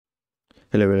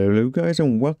Hello guys,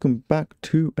 and welcome back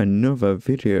to another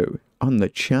video on the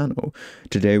channel.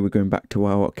 Today we're going back to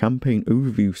our campaign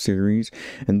overview series,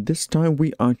 and this time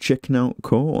we are checking out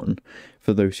Khorne.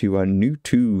 For those who are new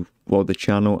to the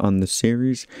channel and the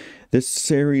series, this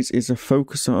series is a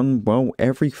focus on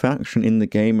every faction in the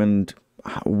game and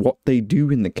what they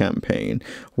do in the campaign,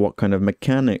 what kind of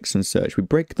mechanics and such. We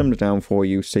break them down for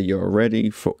you so you're ready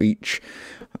for each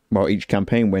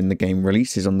campaign when the game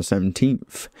releases on the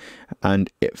 17th.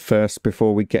 And first,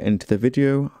 before we get into the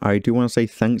video, I do want to say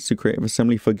thanks to Creative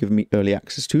Assembly for giving me early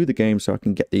access to the game so I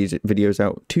can get these videos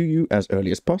out to you as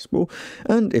early as possible.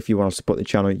 And if you want to support the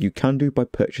channel, you can do by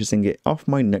purchasing it off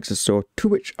my Nexus store, to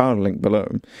which I'll link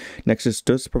below. Nexus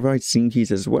does provide scene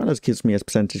keys as well as gives me a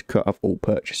percentage cut of all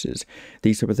purchases.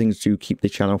 These type of things do keep the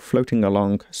channel floating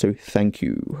along, so thank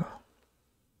you.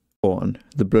 Khorne,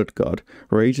 the blood god,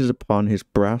 rages upon his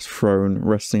brass throne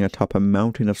resting atop a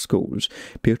mountain of skulls,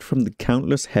 built from the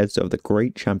countless heads of the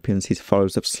great champions his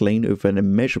followers have slain over an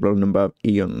immeasurable number of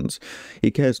eons.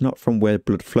 He cares not from where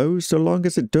blood flows, so long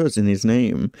as it does in his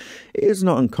name. It is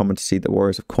not uncommon to see the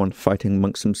warriors of Khorne fighting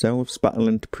amongst themselves,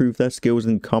 battling to prove their skills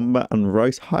in combat and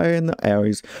rise higher in the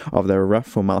eyes of their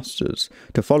wrathful masters.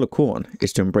 To follow Khorne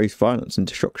is to embrace violence and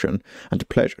destruction, and to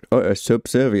pledge utter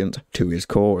subservience to his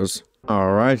cause.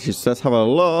 Alright, so let's have a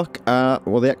look at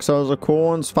the Exiles of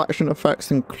Khorne's faction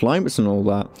effects and climates and all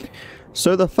that.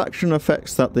 So the faction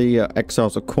effects that the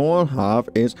Exiles of Khorne have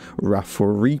is Wrathful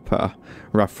Reaper.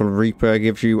 Wrathful Reaper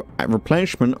gives you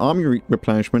replenishment, army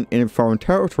replenishment in foreign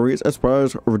territories, as well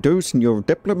as reducing your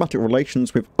diplomatic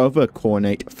relations with other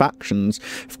Khornate factions.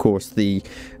 Of course, the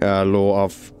law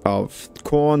of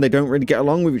Khorne, they don't really get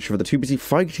along with each other, they're too busy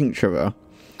fighting each other.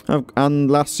 And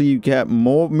lastly, you get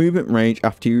more movement range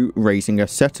after you raising a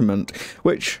settlement,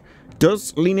 which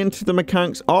does lean into the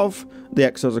mechanics of the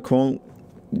Exiles of Khorne,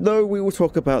 though we will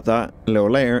talk about that a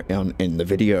little later on in the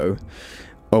video.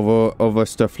 Other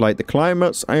stuff like the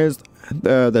climates is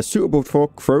they're suitable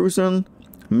for frozen,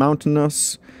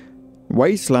 mountainous,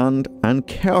 wasteland, and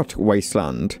chaotic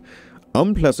wasteland.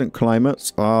 Unpleasant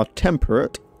climates are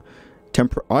temperate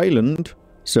island,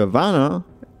 savanna,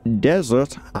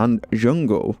 desert, and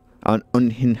jungle. An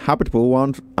uninhabitable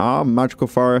ones are magical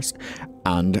forest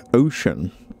and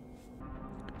ocean.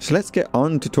 So let's get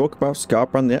on to talk about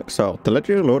Skarbrand the Exiled, the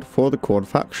legendary lord for the Khorne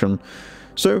faction.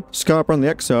 So Skarbrand the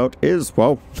Exiled is,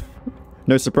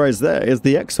 no surprise there, is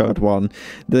the Exiled one.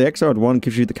 The Exiled one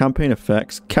gives you the campaign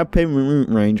effects, campaign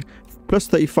movement range, plus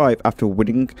 35 after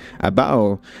winning a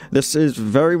battle. This is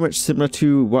very much similar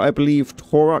to what I believe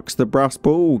Torax the Brass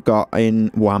Bull got in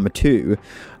Warhammer 2,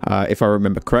 if I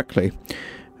remember correctly.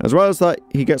 As well as that,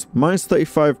 he gets minus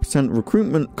 35%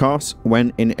 recruitment costs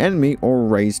when in enemy or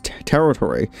raised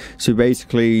territory. So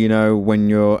basically, you know, when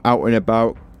you're out and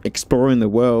about exploring the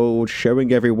world,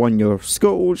 showing everyone your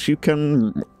skills, you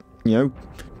can, you know,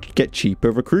 get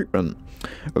cheaper recruitment.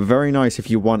 Very nice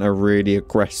if you want a really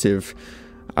aggressive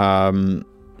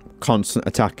constant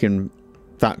attacking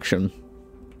faction.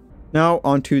 Now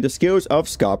onto the skills of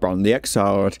Skarbrand the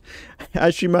Exiled.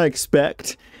 As you might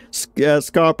expect,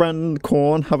 Skarbrand and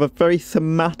Khorne have a very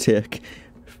thematic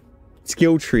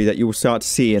skill tree that you will start to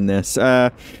see in this.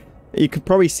 You can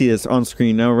probably see this on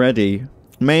screen already.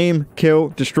 Maim, kill,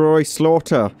 destroy,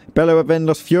 slaughter, bellow of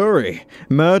endless fury,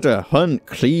 murder, hunt,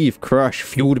 cleave, crush,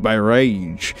 fueled by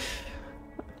rage.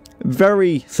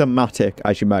 Very thematic,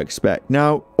 as you might expect.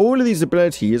 Now, all of these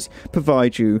abilities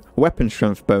provide you weapon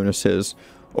strength bonuses.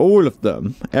 All of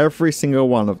them. Every single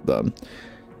one of them.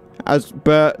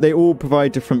 But they all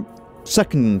provide different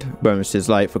second bonuses,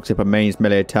 like, for example, Main's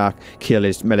melee attack, kill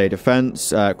is melee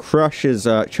defense, crush is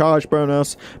charge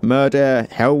bonus, murder,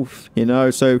 health, you know,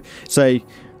 so, say,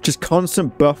 just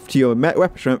constant buff to your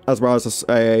weapon strength, as well as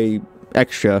a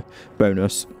extra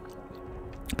bonus.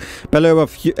 Bellow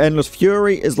of Endless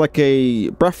Fury is like a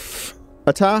breath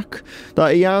attack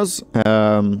that he has,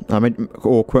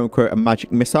 or quote-unquote a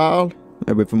magic missile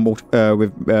with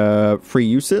 3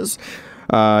 uses.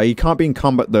 He can't be in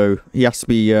combat though, he has to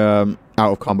be out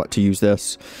of combat to use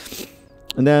this.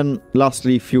 And then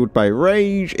lastly, Fueled by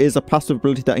Rage is a passive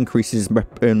ability that increases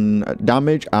weapon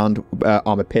damage and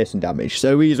armor piercing damage.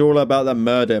 So he's all about the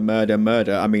murder.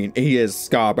 I mean, he is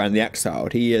Skarbrand the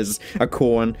Exiled. He is a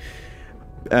Khorne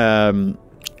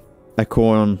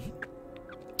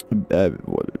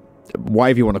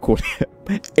whatever you want to call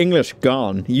it. English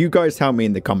gone. You guys tell me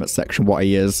in the comment section what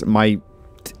he is. My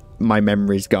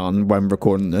memory's gone when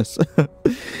recording this.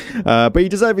 But he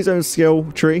does have his own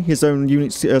skill tree, his own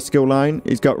unique skill line.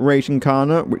 He's got Rage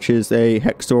Incarnate, which is a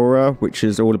Hex Aura, which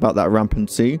is all about that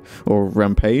rampancy, or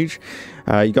rampage.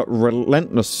 You got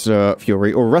Relentless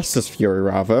Fury, or Restless Fury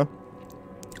rather,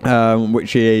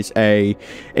 which is a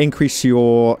increase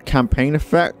your campaign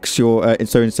effects. Your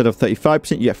so instead of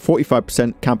 35%, you get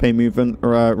 45% campaign movement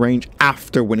range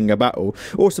after winning a battle,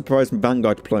 or surprise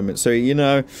vanguard deployment. So, you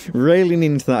know, really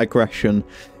lean into that aggression,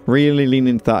 really lean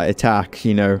into that attack.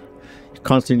 You know, you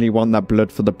constantly want that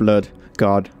blood for the blood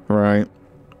god, right?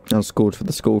 And scored for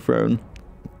the skull throne.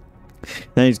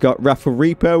 Then he's got Raffle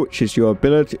Reaper, which is your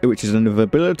ability, which is another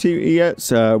ability he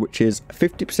gets, which is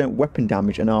 50% weapon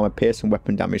damage and armor piercing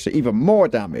weapon damage. So even more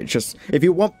damage. Just if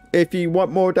you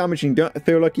want more damage and you don't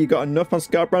feel like you got enough on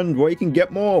Scarbrand, well, you can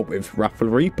get more with Raffle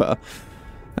Reaper.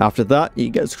 After that, he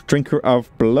gets Drinker of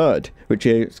Blood, which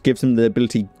gives him the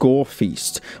ability Gore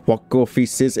Feast. What Gore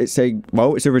Feast is, it's a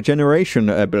regeneration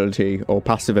ability or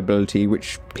passive ability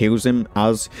which heals him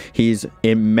as he's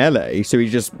in melee. So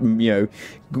he's just, you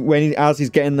know, as he's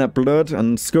getting that blood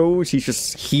and skulls, he's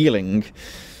just healing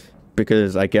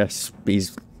because I guess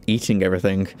he's eating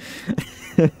everything.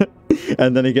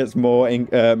 And then he gets more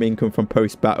income from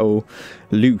post-battle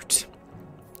loot.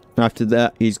 After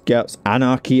that, he gets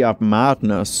Anarchy of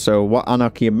Madness. So what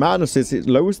Anarchy of Madness is, it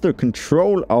lowers the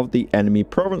control of the enemy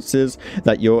provinces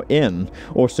that you're in,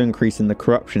 also increasing the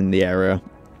corruption in the area.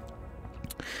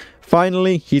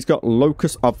 Finally, he's got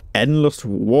Locus of Endless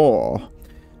War.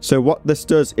 So what this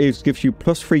does is gives you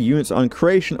 +3 units on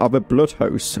creation of a blood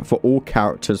host for all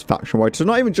characters faction-wide. So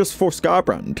not even just for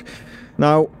Scarbrand.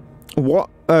 Now, what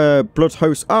blood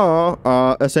hosts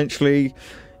are essentially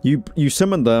you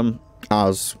summon them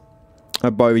as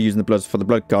by using the bloods for the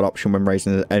blood guard option when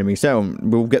raising the enemy settlement.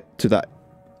 We'll get to that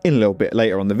in a little bit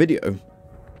later on the video.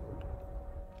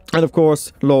 And of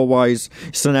course, lore-wise,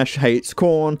 Slaanesh hates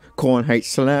Khorne, Khorne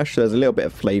hates Slaanesh. There's a little bit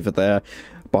of flavour there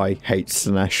by hates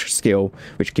Slaanesh skill,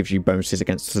 which gives you bonuses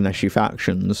against Slaaneshi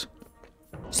factions.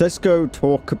 So let's go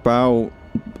talk about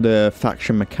the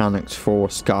faction mechanics for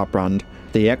Scarbrand,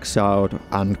 the Exiled,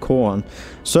 and Khorne.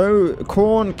 So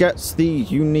Khorne gets the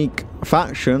unique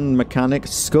faction mechanic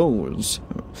Skulls.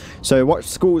 So what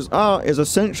Skulls are is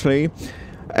essentially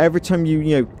every time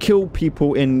you kill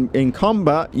people in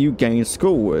combat, you gain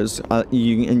Skulls, and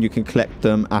you can collect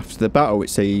them after the battle.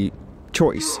 It's a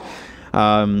choice.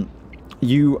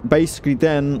 You basically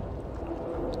then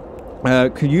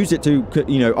can use it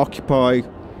to occupy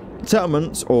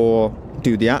settlements or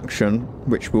do the action,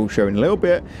 which we'll show in a little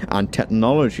bit, and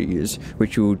technologies,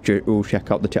 which we'll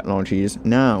check out the technologies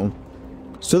now.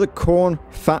 So the Khorne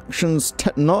faction's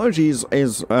technologies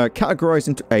is categorized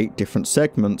into 8 different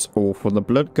segments, all for the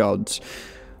blood gods.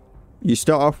 You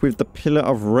start off with the Pillar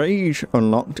of Rage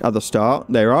unlocked at the start.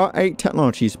 There are 8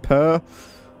 technologies per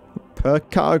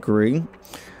category,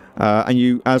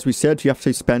 and as we said, you have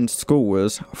to spend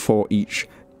scores for each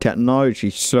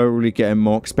technology, slowly getting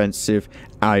more expensive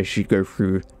as you go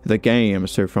through the game.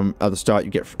 So from at the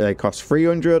start, they cost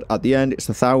 300. At the end, it's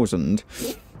 1,000.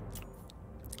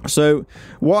 So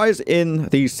what is in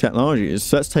these technologies?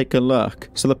 So let's take a look.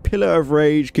 So the Pillar of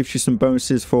Rage gives you some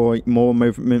bonuses for more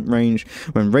movement range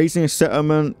when raising a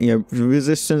settlement.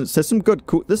 Resistance. There's some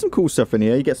cool stuff in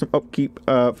here. You get some upkeep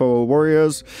for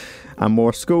warriors and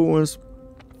more schools.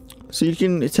 So you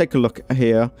can take a look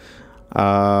here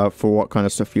for what kind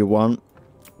of stuff you want.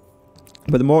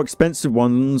 But the more expensive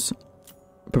ones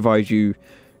provide you,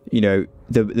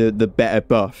 the better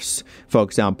buffs. For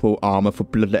example, armor for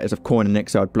Bloodletters of Khorne and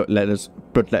Exiled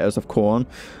Bloodletters of Khorne.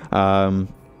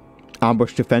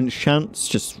 Ambush defense chance.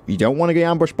 Just, you don't want to get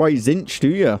ambushed by Zinch, do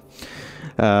you?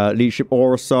 Leadership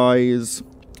aura size.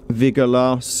 Vigor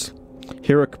loss.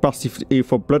 Hero capacity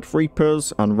for Blood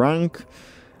Reapers and rank.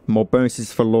 More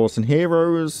bonuses for Lords and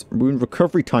Heroes. Wound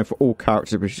recovery time for all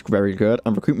characters, which is very good.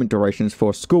 And recruitment durations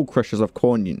for Skull Crushers of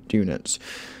Khorne units.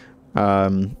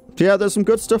 So yeah, there's some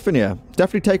good stuff in here.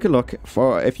 Definitely take a look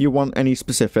for if you want any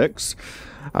specifics.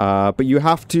 But you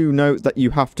have to note that you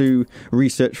have to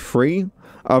research 3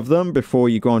 of them before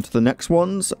you go on to the next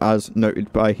ones, as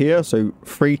noted by here. So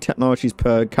 3 technologies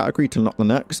per category to unlock the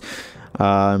next.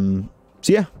 So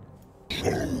yeah.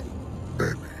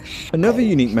 Another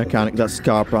unique mechanic that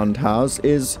Scarbrand has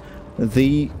is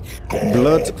the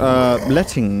blood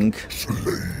letting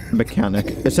mechanic.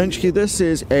 Essentially, this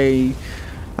is a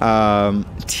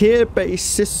tier-based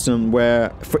system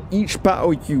where for each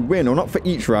battle you win, or not for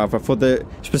each rather, for the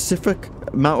specific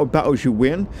amount of battles you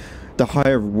win, the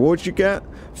higher rewards you get.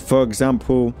 For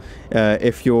example,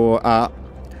 if you're at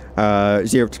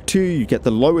 0 to 2, you get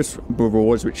the lowest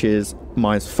rewards, which is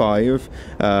 -5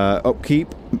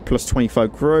 upkeep, plus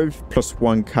 25 growth, plus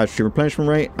 1 casualty replenishment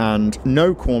rate, and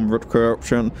no corporate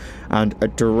corruption, and a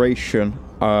duration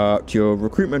to your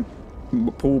recruitment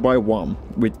pull by 1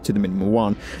 to the minimum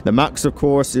 1. The max, of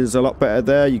course, is a lot better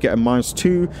there. You get a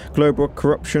 -2 global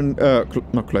corruption,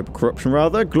 not global corruption,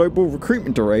 rather, global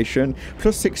recruitment duration,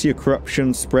 +6 year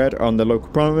corruption spread on the local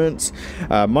province,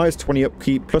 -20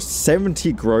 upkeep,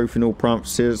 +70 growth in all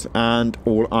provinces, and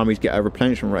all armies get a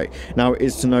replenishment rate. Now, it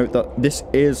is to note that this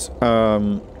is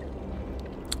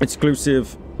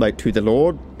exclusive, like, to the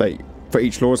Lord. Like, for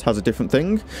each lord has a different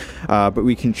thing, but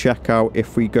we can check out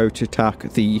if we go to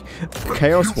attack the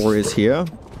Chaos Warriors here.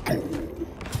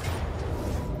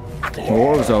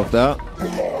 We'll resolve that.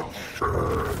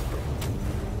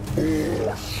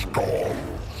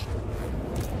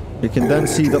 You can then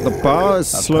see that the bar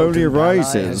slowly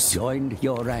rises.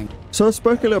 So I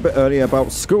spoke a little bit earlier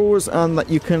about schools and that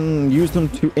you can use them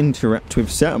to interact with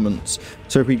settlements.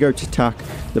 So if we go to attack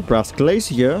the Brass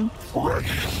Glacier,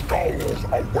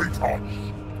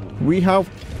 we have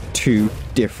 2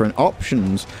 different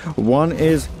options. One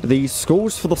is the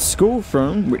schools for the school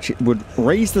throne, which would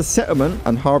raise the settlement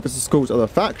and harvest the schools of the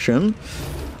faction,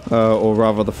 or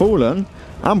rather the fallen,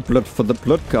 and blood for the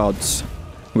blood gods,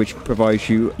 which provides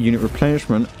you unit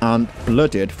replenishment, and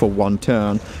blooded for 1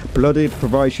 turn. Blooded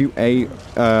provides you a,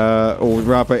 or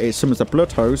rather it summons a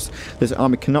blood host. This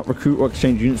army cannot recruit or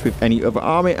exchange units with any other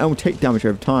army and will take damage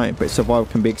over time, but its survival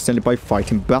can be extended by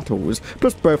fighting battles,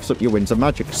 plus buffs up your winds of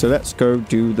magic. So let's go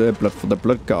do the blood for the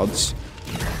blood gods.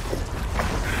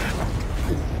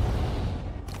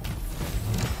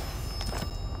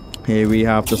 Here we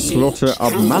have the Slaughter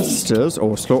of Masters,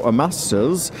 or Slaughter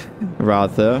Masters,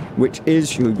 rather, which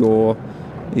is your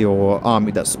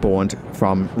army that spawned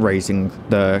from raising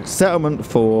the settlement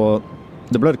for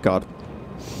the Blood God.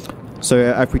 So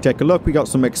if we take a look, we got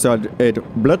some excited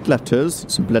blood letters,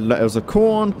 some blood letters of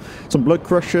Khorne, some blood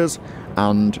crushers,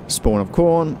 and spawn of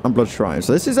Khorne, and blood shrines.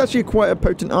 So this is actually quite a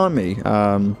potent army.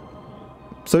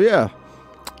 So yeah.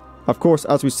 Of course,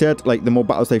 as we said, like, the more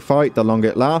battles they fight, the longer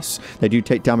it lasts. They do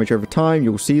take damage over time.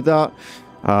 You'll see that.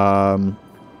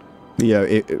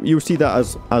 You'll see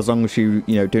that as long as you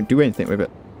don't do anything with it.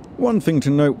 One thing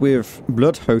to note with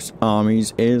Blood Host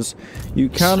armies is you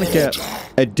can get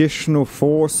additional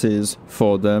forces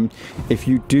for them if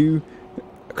you do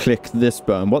click this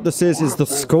button. What this is the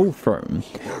Skull Throne.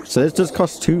 So this does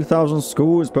cost 2,000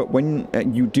 skulls, but when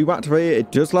you do activate it,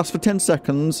 it does last for 10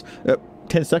 seconds.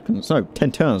 10 seconds, no,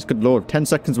 10 turns, good lord, 10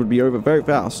 seconds would be over very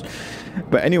fast.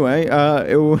 But anyway,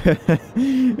 it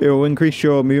will increase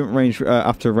your movement range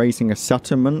after raising a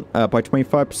settlement by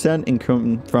 25%,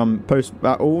 income from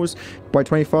post-battles by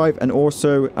 25%, and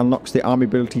also unlocks the army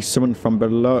ability summoned from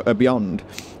beyond,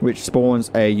 which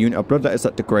spawns a unit of blood letters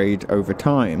that degrade over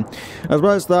time. As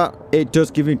well as that, it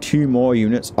does give you 2 more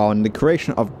units on the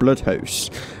creation of blood hosts.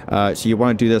 So you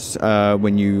want to do this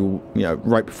when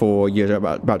right before you're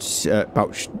about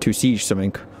to siege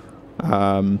something.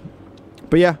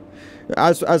 But yeah,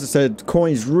 as I said,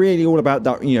 Khorne is really all about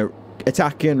that,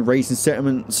 attacking, raising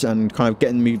settlements, and kind of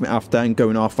getting movement after and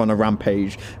going off on a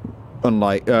rampage,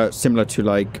 unlike similar to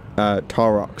like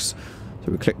Tarox.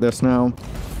 So we click this now,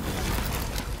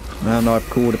 and I've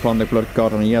called upon the blood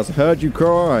god, and he has heard you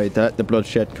cry that the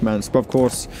bloodshed commenced. But of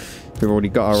course, we've already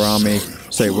got our army,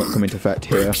 so it won't come into effect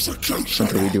here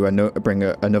until we do bring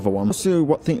another one. So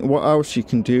what else you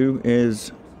can do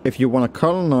is, if you want to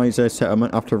colonize a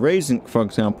settlement after raising, for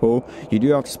example, you do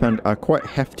have to spend a quite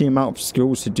hefty amount of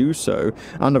skills to do so,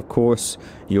 and of course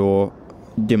your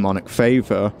demonic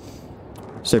favor.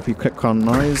 So if you click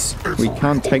colonize, we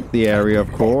can take the area,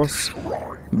 of course,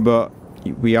 but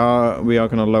we are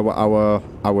going to lower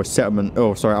our settlement,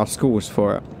 our schools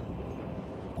for it.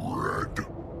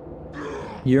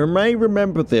 You may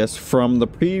remember this from the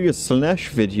previous Slaanesh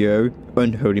video,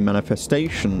 Unholy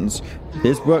Manifestations.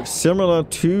 This works similar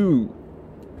to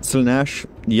Slaanesh.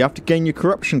 You have to gain your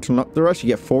corruption to unlock the rest. You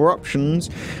get 4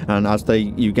 options, and as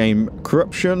you gain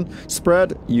corruption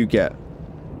spread, you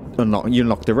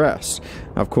unlock the rest.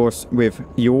 Of course,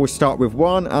 you always start with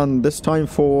 1, and this time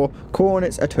for Khorne,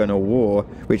 it's Eternal War,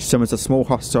 which summons a small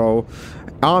hostile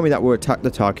army that will attack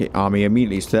the target army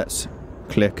immediately. So let's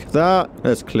click that.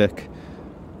 Let's click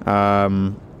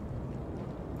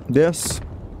this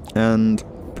and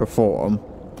perform.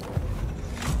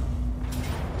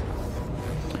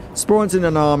 Spawns in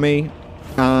an army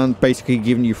and basically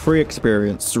giving you free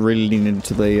experience, really leaning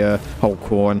into the whole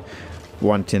Khorne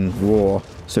wanting war.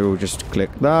 So we'll just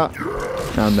click that,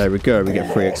 and there we go, we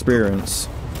get free experience.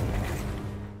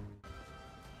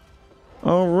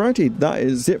 Alrighty, that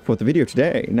is it for the video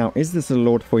today. Now, is this a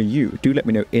Lord for you? Do let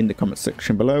me know in the comment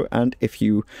section below, and if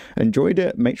you enjoyed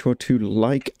it, make sure to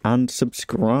like and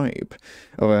subscribe.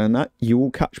 Other than that, you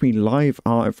will catch me live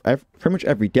pretty much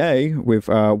every day with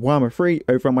WARHAMMER 3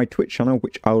 over on my Twitch channel,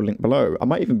 which I'll link below. I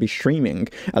might even be streaming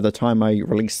at the time I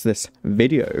release this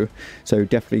video, so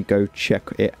definitely go check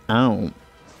it out.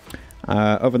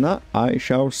 Other than that, I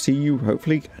shall see you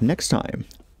hopefully next time.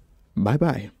 Bye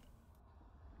bye.